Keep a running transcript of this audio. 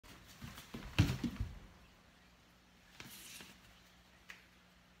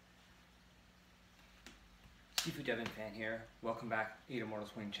Devin Fan here. Welcome back, Eight Immortals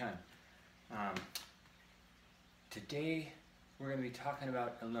Wing Chun. Today we're going to be talking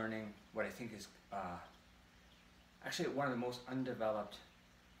about and learning what I think is actually one of the most underdeveloped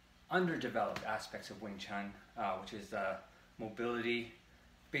aspects of Wing Chun, which is mobility,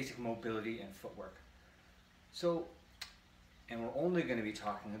 basic mobility and footwork. So, and we're only going to be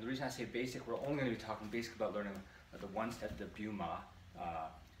talking, and the reason I say basic, we're only going to be talking basic about learning the one step, the Buma,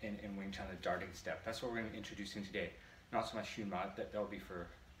 in Wing Chun, the darting step. That's what we're going to be introducing today. Not so much Shunma, that will be for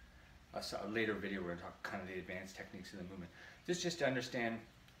a later video. We're going to talk kind of the advanced techniques of the movement. This is just to understand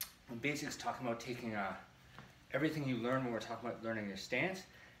the basics, talking about taking everything you learn when we're talking about learning your stance,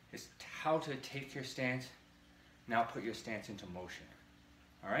 is how to take your stance, now put your stance into motion.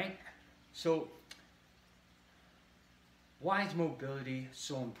 Alright? So, why is mobility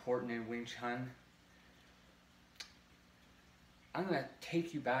so important in Wing Chun? I'm going to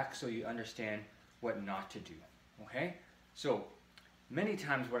take you back so you understand what not to do, okay? So, many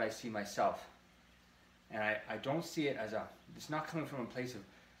times what I see myself, and I don't see it as it's not coming from a place of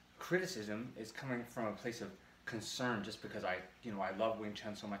criticism, it's coming from a place of concern, just because I love Wing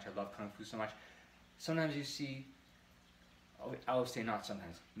Chun so much, I love Kung Fu so much. Sometimes you see, I'll say not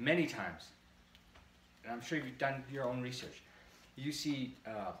sometimes, many times, and I'm sure you've done your own research, you see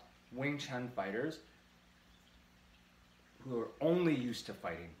Wing Chun fighters who are only used to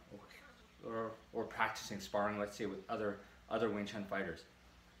fighting or practicing sparring, let's say, with other Wing Chun fighters.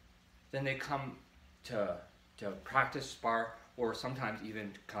 Then they come to practice, spar, or sometimes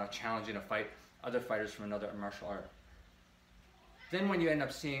even kind of challenge in a fight other fighters from another martial art. Then what you end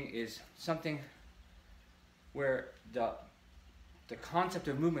up seeing is something where the concept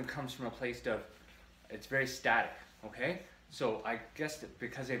of movement comes from a place of, it's very static, okay? So I guess that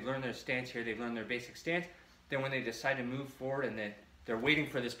because they've learned their stance here, they've learned their basic stance, then when they decide to move forward and they're waiting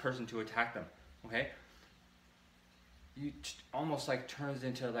for this person to attack them, okay? You almost like turns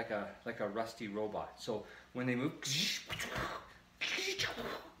into like a rusty robot. So when they move,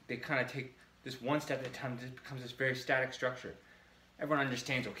 they kind of take this one step at a time. It becomes this very static structure. Everyone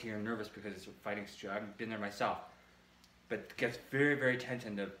understands, okay, you're nervous because it's a fighting situation. I've been there myself. But it gets very, very tense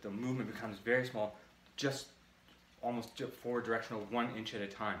and the movement becomes very small, just almost forward directional, 1 inch at a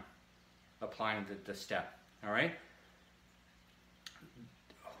time, applying the step. All right?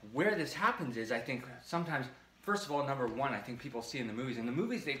 Where this happens is, I think, sometimes, first of all, number one, I think people see in the movies. In the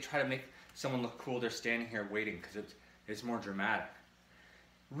movies, they try to make someone look cool. They're standing here waiting because it's more dramatic.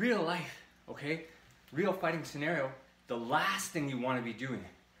 Real life, okay? Real fighting scenario, the last thing you want to be doing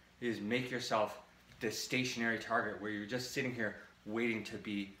is make yourself this stationary target where you're just sitting here waiting to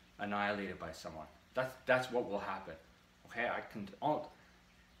be annihilated by someone. That's what will happen, okay? I can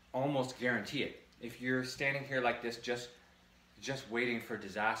almost guarantee it. If you're standing here like this, just waiting for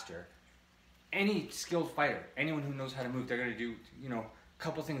disaster, any skilled fighter, anyone who knows how to move, they're going to do, a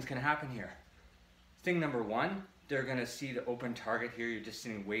couple things can happen here. Thing number one, they're going to see the open target here. You're just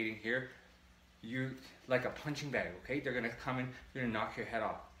sitting waiting here. You like a punching bag, okay? They're going to come in, they're going to knock your head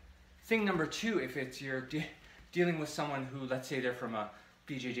off. Thing number two, if you're dealing with someone who, let's say they're from a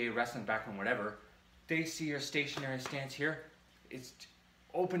BJJ wrestling background, whatever, they see your stationary stance here. It's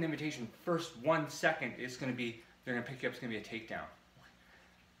open invitation. First 1 second, it's going to be, they're going to pick you up. It's going to be a takedown.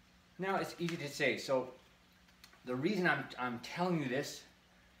 Now it's easy to say. So the reason I'm telling you this,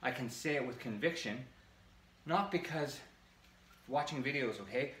 I can say it with conviction, not because watching videos,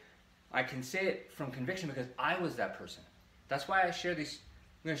 okay? I can say it from conviction because I was that person. That's why I share these.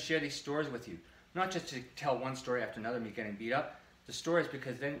 I'm going to share these stories with you, not just to tell one story after another, me getting beat up. The stories,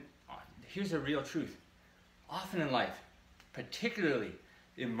 because then here's the real truth. Often in life, particularly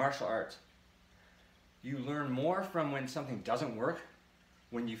in martial arts, you learn more from when something doesn't work,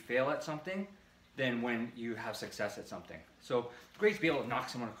 when you fail at something, than when you have success at something. So it's great to be able to knock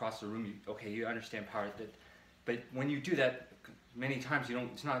someone across the room. You understand power, but when you do that, many times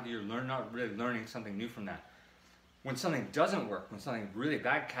it's not you're not really learning something new from that. When something doesn't work, when something really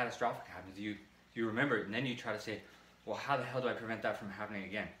bad, catastrophic happens, you remember it, and then you try to say, well, how the hell do I prevent that from happening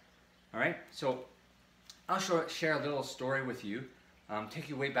again? All right, so I'll share a little story with you. Take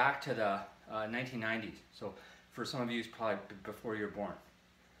you way back to the 1990s. So for some of you, it's probably before you were born.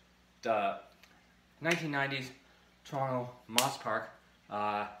 The 1990s, Toronto, Moss Park.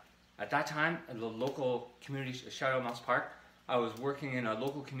 At that time, at the local community, shout out Moss Park, I was working in a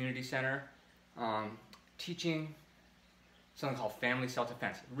local community center, teaching something called family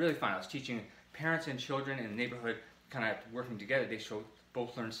self-defense. Really fun. I was teaching parents and children in the neighborhood, kind of working together. They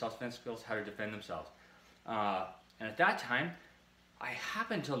both learned self-defense skills, how to defend themselves. And at that time, I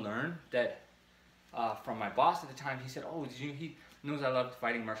happened to learn that from my boss at the time. He said, oh, he knows I love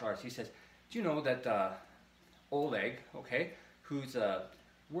fighting martial arts. He says, do you know that Oleg, okay, who's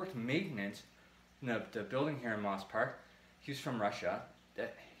worked maintenance in the building here in Moss Park. He was from Russia.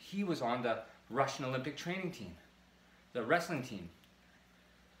 He was on the Russian Olympic training team, the wrestling team.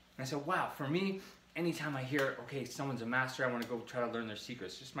 And I said, wow, for me, anytime I hear, okay, someone's a master, I want to go try to learn their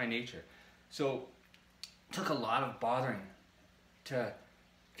secrets. It's just my nature. So it took a lot of bothering to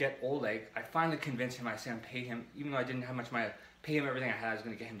get Oleg. I finally convinced him. I said, I'd pay him, even though I didn't have much money, pay him everything I had. I was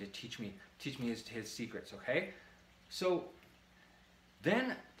going to get him to teach me his secrets, okay? So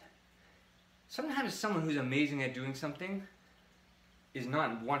then, sometimes someone who's amazing at doing something is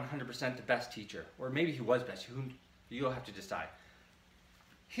not 100% the best teacher, or maybe he was best. You'll have to decide.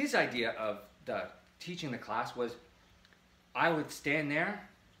 His idea of teaching the class was, I would stand there,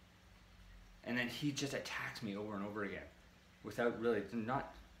 and then he just attacks me over and over again, without really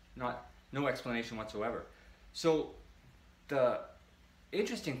no explanation whatsoever. So the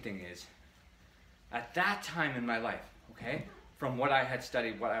interesting thing is, at that time in my life, okay, from what I had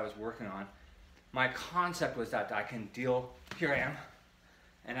studied, what I was working on, my concept was that I can deal. Here I am,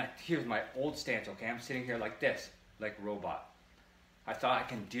 and here's my old stance. Okay, I'm sitting here like this, like a robot. I thought I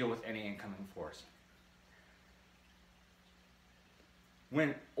can deal with any incoming force.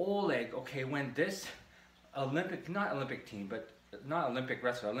 When Oleg, okay, when this not Olympic team, but not Olympic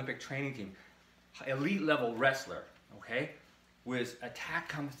wrestler, Olympic training team, elite level wrestler, okay, with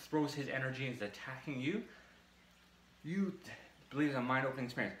throws his energy and is attacking you, you believe it's a mind-opening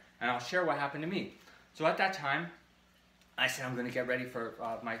experience. And I'll share what happened to me. So at that time, I said I'm going to get ready for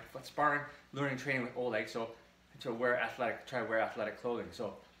my sparring, learning, training with Oleg, so to try to wear athletic clothing.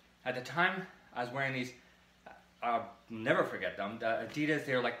 So at the time, I was wearing these, I'll never forget them, the Adidas.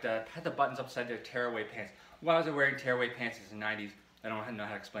 They were like had the buttons upside their tearaway pants. Why was I wearing tearaway pants in the 90s? I don't know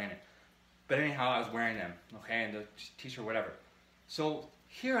how to explain it. But anyhow, I was wearing them, okay, and the t-shirt, whatever. So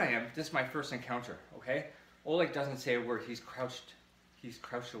here I am. This is my first encounter, okay? Oleg doesn't say a word. He's crouched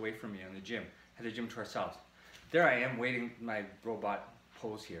away from me in the gym. Had the gym to ourselves. There I am, waiting my robot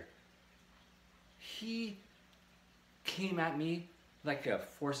pose here. He came at me like a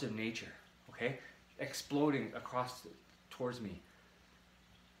force of nature, okay? Exploding towards me.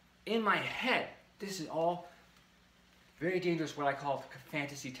 In my head, this is all very dangerous, what I call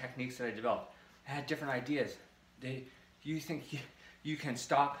fantasy techniques that I developed. I had different ideas. You think you can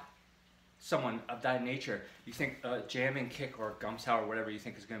stop someone of that nature. You think a jamming kick or a gumsow or whatever you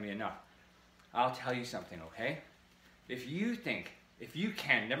think is going to be enough. I'll tell you something, okay? If you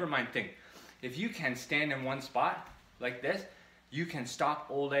can, never mind think, if you can stand in one spot like this, you can stop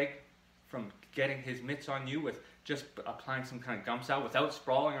Oleg from getting his mitts on you with just applying some kind of gumsow without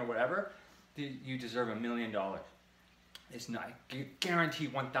sprawling or whatever, you deserve $1 million. It's not,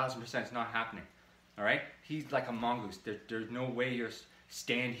 guaranteed 1,000% it's not happening, all right? He's like a mongoose. There's no way you're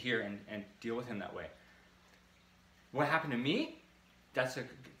stand here and deal with him that way. What happened to me? That's a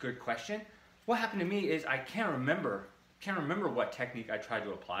good question. What happened to me is I can't remember what technique I tried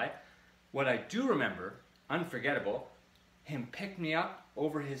to apply. What I do remember, unforgettable, him pick me up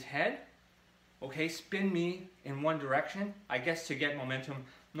over his head, okay, spin me in one direction, I guess to get momentum,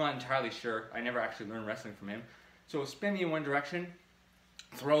 not entirely sure. I never actually learned wrestling from him. So spin me in one direction,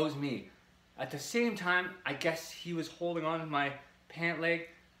 throws me. At the same time, I guess he was holding on to my pant leg.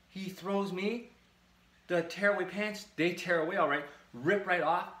 He throws me. The tearaway pants, they tear away all right, rip right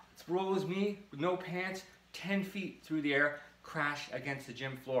off, throws me with no pants, 10 feet through the air, crash against the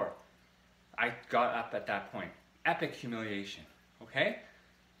gym floor. I got up at that point. Epic humiliation, okay?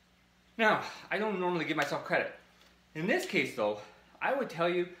 Now, I don't normally give myself credit. In this case though, I would tell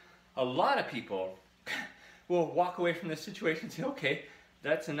you a lot of people will walk away from this situation and say, okay,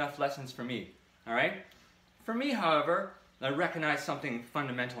 that's enough lessons for me, all right? For me, however, I recognize something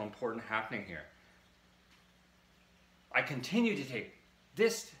fundamental, important happening here. I continue to take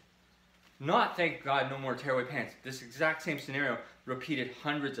this, not thank God, no more tearaway pants, this exact same scenario repeated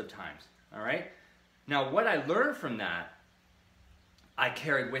hundreds of times, all right? Now, what I learned from that, I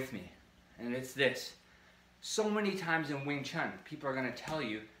carried with me, and it's this. So many times in Wing Chun, people are going to tell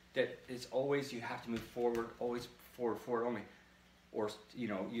you that it's always, you have to move forward, always forward only, or, you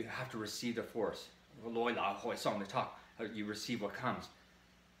know, you have to receive the force. You receive what comes.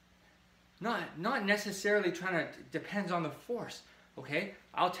 Not necessarily trying to, depends on the force, okay?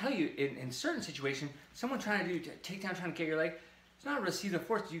 I'll tell you, in certain situations, someone trying to do takedown, trying to get your leg, it's not receive the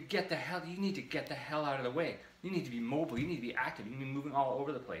force, you need to get the hell out of the way. You need to be mobile, you need to be active, you need to be moving all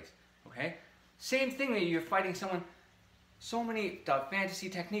over the place, okay? Same thing when you're fighting someone, so many fantasy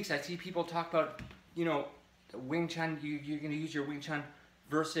techniques, I see people talk about, you know, Wing Chun, you're gonna use your Wing Chun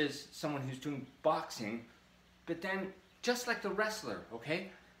versus someone who's doing boxing, but then, just like the wrestler,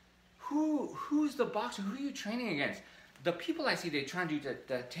 okay? who's the boxer? Who are you training against? The people I see, they try and do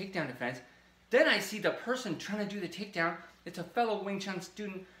the takedown defense. Then I see the person trying to do the takedown. It's a fellow Wing Chun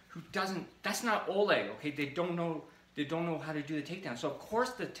student who doesn't. That's not Oleg. Okay, they don't know how to do the takedown. So of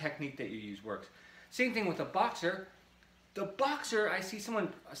course the technique that you use works. Same thing with a boxer. The boxer, I see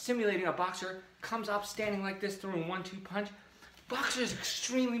someone simulating a boxer, comes up standing like this, throwing 1-2 punch. Boxer is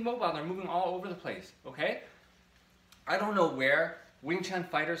extremely mobile. They're moving all over the place. Okay, I don't know where Wing Chun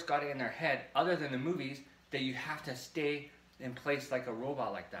fighters got it in their head, other than the movies, that you have to stay in place like a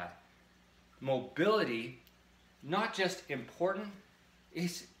robot like that. Mobility, not just important,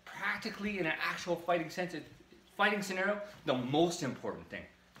 is practically in an actual fighting scenario, the most important thing.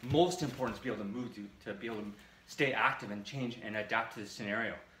 Most important is to be able to move, to be able to stay active and change and adapt to the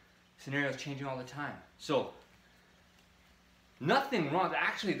scenario. Scenario is changing all the time. So, nothing wrong.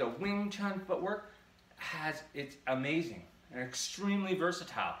 Actually, the Wing Chun footwork it's amazing and extremely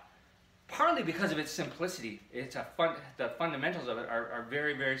versatile. Partly because of its simplicity. The fundamentals of it are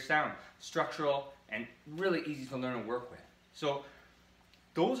very, very sound, structural, and really easy to learn and work with. So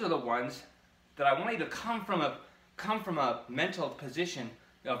those are the ones that I want you to come from a mental position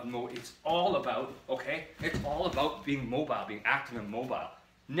of it's all about, okay? It's all about being mobile, being active and mobile.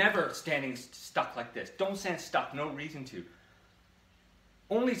 Never standing stuck like this. Don't stand stuck, no reason to.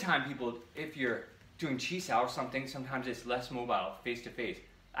 Only time people, if you're doing chi sao or something, sometimes it's less mobile face to face.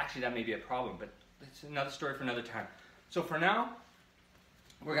 Actually, that may be a problem, but it's another story for another time. So for now,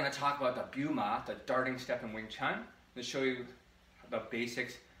 we're going to talk about the biu ma, the darting step in Wing Chun. To show you the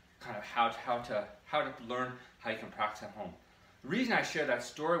basics, kind of how to learn, how you can practice at home. The reason I share that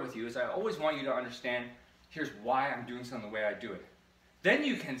story with you is I always want you to understand, here's why I'm doing something the way I do it. Then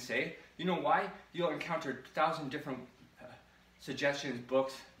you can say, you know why? You'll encounter 1,000 different suggestions,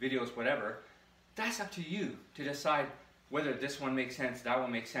 books, videos, whatever. That's up to you to decide whether this one makes sense, that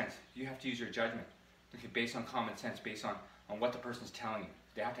one makes sense. You have to use your judgment, okay, based on common sense, based on what the person's telling you.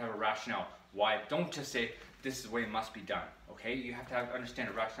 They have to have a rationale. Why? Don't just say, this is the way it must be done, okay? You have to understand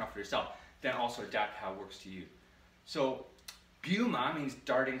a rationale for yourself, then also adapt how it works to you. So, biu ma means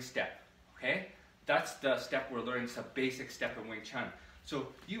darting step, okay? That's the step we're learning. It's a basic step in Wing Chun. So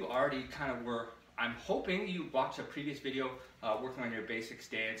you already kind of were, I'm hoping you watched a previous video working on your basic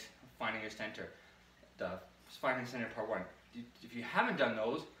stance, finding your center. The finding center part 1. If you haven't done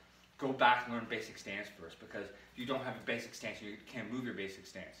those, go back and learn basic stance first, because if you don't have a basic stance, you can't move your basic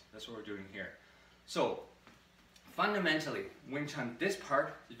stance. That's what we're doing here. So, fundamentally, Wing Chun, this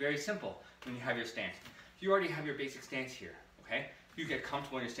part is very simple when you have your stance. You already have your basic stance here, okay? You get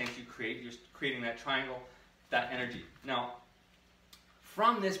comfortable in your stance, you're creating that triangle, that energy. Now,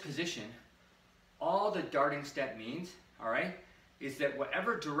 from this position, all the darting step means, all right, is that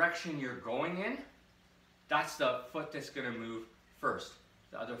whatever direction you're going in, that's the foot that's going to move first.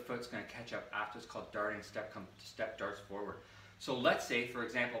 The other foot's going to catch up after. It's called darting step, step darts forward. So let's say, for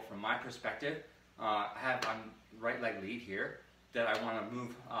example, from my perspective, I have on right leg lead here, that I want to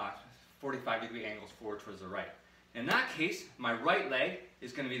move 45-degree angles forward towards the right. In that case, my right leg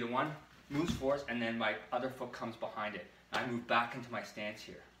is going to be the one moves forward, and then my other foot comes behind it. I move back into my stance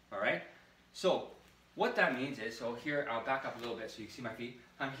here, all right? So what that means is, so here, I'll back up a little bit so you can see my feet.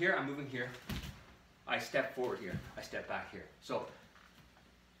 I'm here, I'm moving here. I step forward here, I step back here. So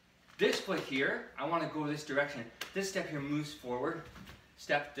this foot here, I want to go this direction. This step here moves forward.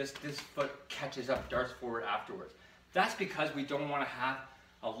 Step, this foot catches up, darts forward afterwards. That's because we don't want to have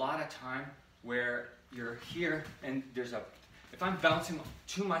a lot of time where you're here and if I'm bouncing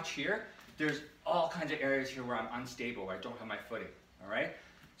too much here, there's all kinds of areas here where I'm unstable, where I don't have my footing, all right?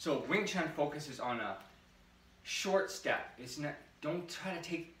 So Wing Chun focuses on a short step. Don't try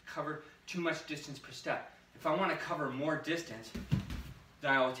to cover too much distance per step. If I want to cover more distance,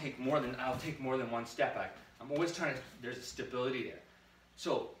 then I'll take more than one step. I'm always trying to, there's a stability there.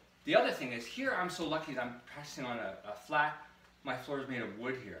 So the other thing is, here I'm so lucky that I'm practicing on a flat, my floor is made of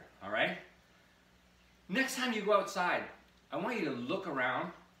wood here, all right? Next time you go outside, I want you to look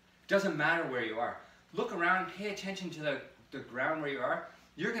around. Doesn't matter where you are. Look around, pay attention to the ground where you are.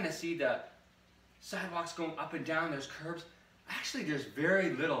 You're gonna see the sidewalks going up and down, there's curbs. Actually, there's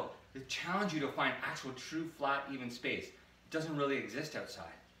very little. It challenges you to find actual true flat, even space. It doesn't really exist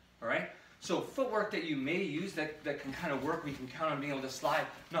outside, all right? So footwork that you may use that can kind of work, we can count on being able to slide,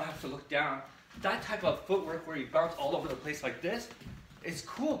 not have to look down. That type of footwork where you bounce all over the place like this, it's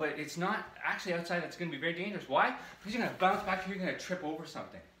cool, but it's not actually outside. It's going to be very dangerous. Why? Because you're going to bounce back here, you're going to trip over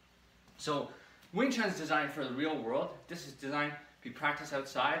something. So Wing Chun is designed for the real world. This is designed to be practiced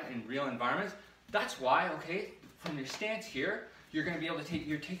outside in real environments. That's why, okay, from your stance here, you're going to be able to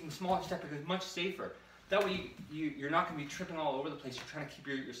you're taking smaller steps because it's much safer. That way you're not going to be tripping all over the place. You're trying to keep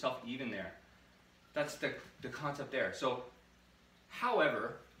yourself even there. That's the concept there. So,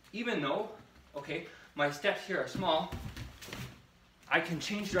 however, even though, okay, my steps here are small, I can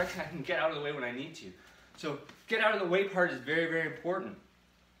change direction. I can get out of the way when I need to. So get out of the way part is very, very important.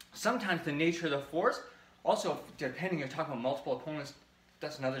 Sometimes the nature of the force, also depending, you're talking about multiple opponents,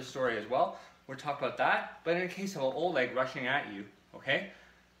 that's another story as well. We'll talk about that. But in the case of an Oleg rushing at you, okay,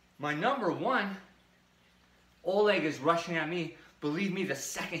 my number one, Oleg is rushing at me. Believe me, the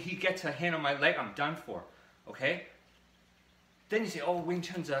second he gets a hand on my leg, I'm done for, okay? Then you say, oh, Wing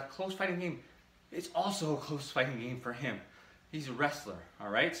Chun's a close fighting game. It's also a close fighting game for him. He's a wrestler, all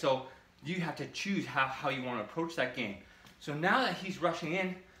right? So you have to choose how you want to approach that game. So now that he's rushing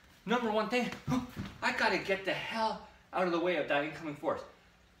in, number one thing, I got to get the hell out of the way of that incoming force.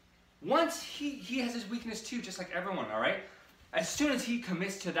 Once he has his weakness too, just like everyone, all right? As soon as he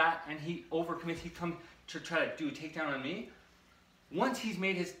commits to that and he overcommits, he comes to try to do a takedown on me, once he's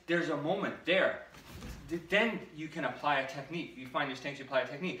made his, there's a moment there. Then you can apply a technique. You find your stance, you apply a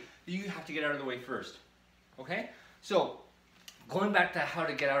technique. You have to get out of the way first, okay? So going back to how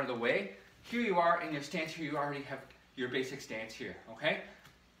to get out of the way, here you are in your stance here, you already have your basic stance here, okay?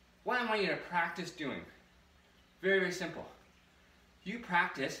 What I want you to practice doing, very, very simple. You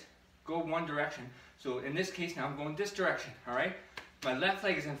practice, go one direction. So in this case now, I'm going this direction, all right? My left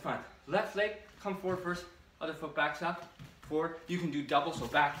leg is in front. Left leg, come forward first, other foot backs up, forward. You can do double, so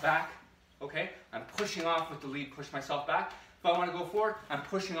back, back, okay? I'm pushing off with the lead, push myself back. If I want to go forward, I'm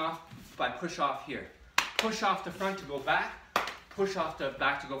pushing off by push off here. Push off the front to go back, push off the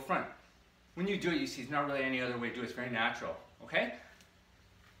back to go front. When you do it, you see it's not really any other way to do it. It's very natural, okay?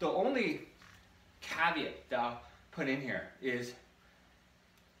 The only caveat that I'll put in here is,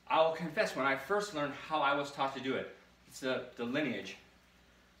 I will confess, when I first learned how I was taught to do it, it's the lineage,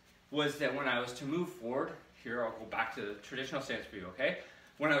 was that when I was to move forward, here I'll go back to the traditional stance for you, okay?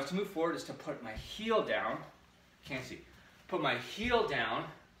 When I was to move forward is to put my heel down, can't see, put my heel down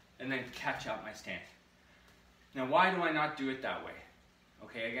and then catch out my stance. Now why do I not do it that way?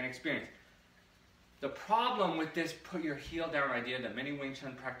 Okay, again, experience. The problem with this put your heel down idea that many Wing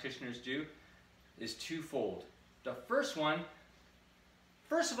Chun practitioners do is twofold. The first one,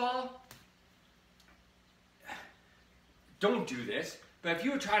 first of all, don't do this, but if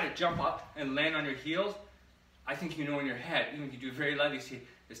you would try to jump up and land on your heels, I think you know in your head, even if you do it very lightly, see,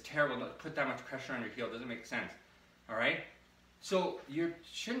 it's terrible to put that much pressure on your heel, it doesn't make sense, all right? So you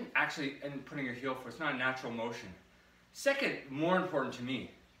shouldn't actually end up putting your heel forward, it's not a natural motion. Second, more important to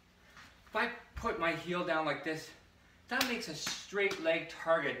me, if I put my heel down like this, that makes a straight leg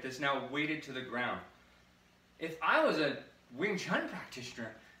target that's now weighted to the ground. If I was a Wing Chun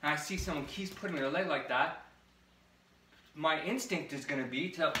practitioner and I see someone keeps putting their leg like that, my instinct is going to be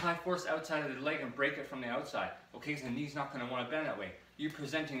to apply force outside of the leg and break it from the outside. Okay, so the knee's not going to want to bend that way. You're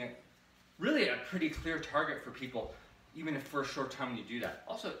presenting really a pretty clear target for people, even if for a short time when you do that.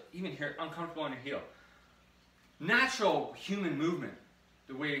 Also, even here, uncomfortable on your heel. Natural human movement,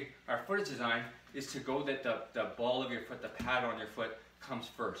 the way our foot is designed, is to go that the ball of your foot, the pad on your foot, comes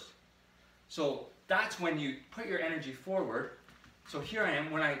first. So that's when you put your energy forward. So here I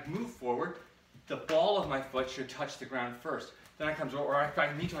am, when I move forward, the ball of my foot should touch the ground first. Then I comes over, or if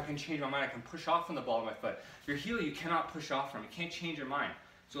I need to, I can change my mind. I can push off from the ball of my foot. Your heel, you cannot push off from. You can't change your mind.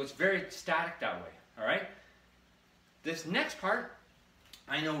 So it's very static that way, all right? This next part,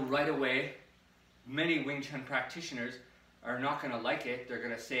 I know right away, many Wing Chun practitioners are not going to like it. They're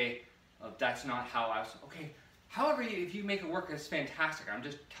going to say, oh, that's not how I was. Okay, however, if you make it work, it's fantastic. I'm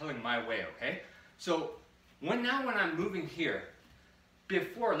just telling my way, okay? So when I'm moving here,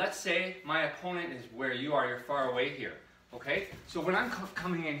 before, let's say my opponent is where you are, you're far away here, okay? So when I'm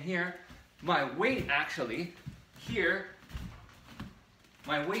coming in here, my weight actually here,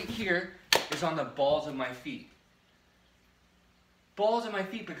 my weight here is on the balls of my feet. Balls of my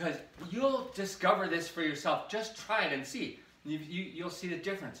feet, because you'll discover this for yourself. Just try it and see. You'll see the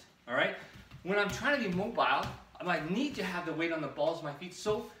difference, all right? When I'm trying to be mobile, I need to have the weight on the balls of my feet.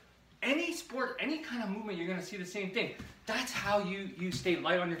 So any sport, any kind of movement, you're going to see the same thing. That's how you stay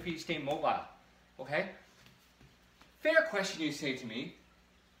light on your feet, stay mobile, okay? Fair question you say to me.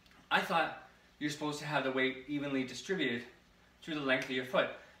 I thought you're supposed to have the weight evenly distributed through the length of your foot,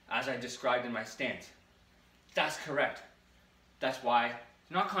 as I described in my stance. That's correct. That's why,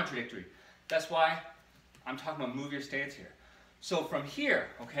 it's not contradictory. That's why I'm talking about move your stance here. So from here,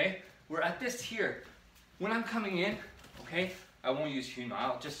 okay, we're at this here. When I'm coming in, okay, I won't use Hyun,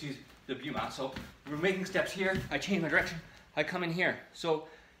 I'll just use the Byuma. So we're making steps here, I change my direction, I come in here. So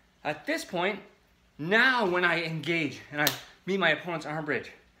at this point, now when I engage and I meet my opponent's arm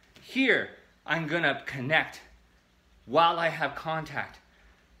bridge, here, I'm gonna connect while I have contact,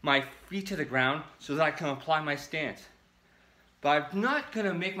 my feet to the ground so that I can apply my stance. But I'm not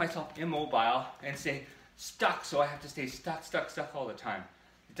gonna make myself immobile and say stuck, so I have to stay stuck all the time.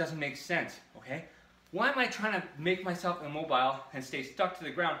 It doesn't make sense, okay? Why am I trying to make myself immobile and stay stuck to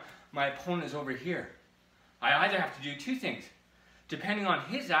the ground? My opponent is over here. I either have to do two things. Depending on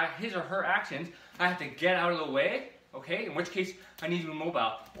his or her actions, I have to get out of the way, okay? In which case, I need to be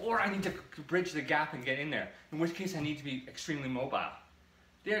mobile. Or I need to bridge the gap and get in there. In which case, I need to be extremely mobile.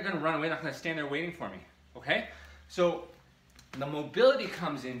 They're gonna run away, they're not gonna stand there waiting for me, okay? So, the mobility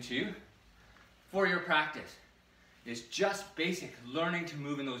comes into, for your practice, is just basic learning to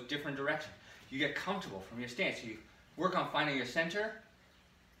move in those different directions. You get comfortable from your stance. You work on finding your center.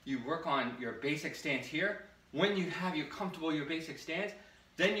 You work on your basic stance here. When you have your comfortable, your basic stance,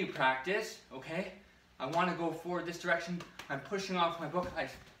 then you practice, okay? I want to go forward this direction. I'm pushing off my book. I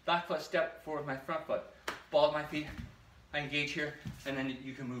back foot step forward my front foot. Ball of my feet. I engage here, and then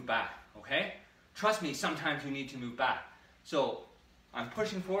you can move back, okay? Trust me, sometimes you need to move back. So I'm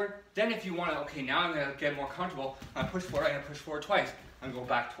pushing forward. Then if you want to, okay, now I'm going to get more comfortable. I push forward. I'm going to push forward twice. I'm going to go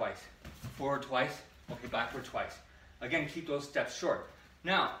back twice. Forward twice. Okay, backward twice. Again, keep those steps short.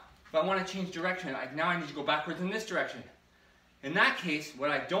 Now, if I want to change direction, now I need to go backwards in this direction. In that case,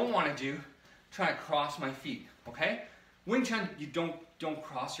 what I don't want to do, try to cross my feet, okay? Wing Chun, you don't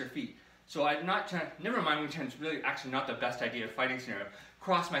cross your feet. So I'm not trying, never mind Wing Chun, it's really actually not the best idea of fighting scenario.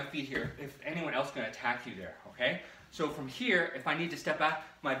 Cross my feet here if anyone else is going to attack you there, okay? So from here, if I need to step back,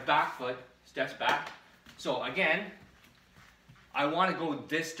 my back foot steps back. So again, I want to go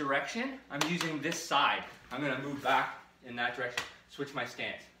this direction. I'm using this side. I'm going to move back in that direction. Switch my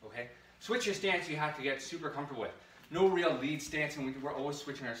stance, okay? Switch your stance you have to get super comfortable with. No real lead stance, and we're always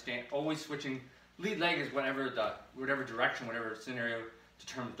switching our stance, always switching. Lead leg is whatever direction, whatever scenario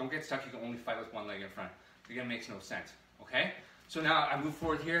determines. Don't get stuck, you can only fight with one leg in front. Again, it makes no sense, okay? So now I move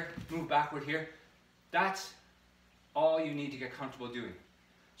forward here, move backward here. That's all you need to get comfortable doing.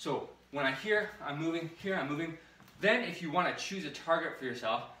 So when I hear I'm moving, here I'm moving, then if you want to choose a target for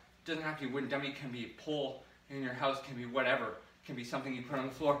yourself, it doesn't have to be wooden dummy, it can be a pole in your house, it can be whatever, it can be something you put on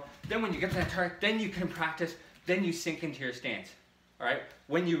the floor. Then when you get to that target, then you can practice, then you sink into your stance. All right?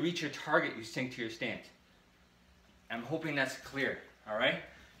 When you reach your target, you sink to your stance. I'm hoping that's clear, all right?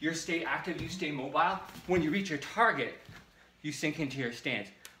 You stay active, you stay mobile. When you reach your target, you sink into your stance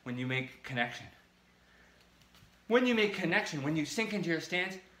when you make connection. When you make connection, when you sink into your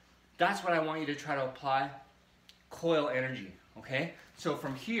stance, that's what I want you to try to apply coil energy, okay? So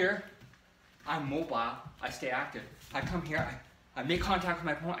from here, I'm mobile, I stay active. I come here, I make contact with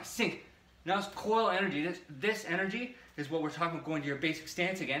my opponent, I sink. Now it's coil energy. This energy is what we're talking about, going to your basic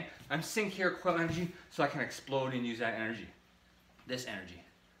stance again. I'm sink here, coil energy, so I can explode and use that energy. This energy,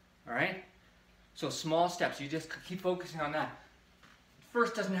 all right? So small steps, you just keep focusing on that.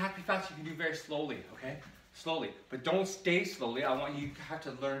 First doesn't have to be fast, you can do very slowly, okay? Slowly, but don't stay slowly. I want you to have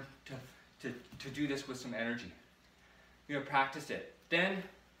to learn to do this with some energy. You're gonna practice it. Then,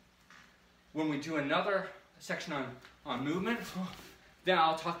 when we do another section on movement, then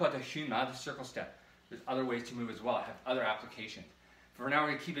I'll talk about the Hunma, the circle step. There's other ways to move as well. I have other applications. For now,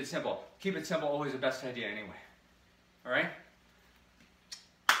 we're gonna keep it simple. Keep it simple, always the best idea anyway. All right?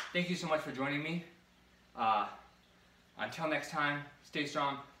 Thank you so much for joining me. Until next time, stay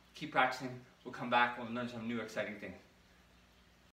strong, keep practicing. We'll come back, we'll learn some new exciting things.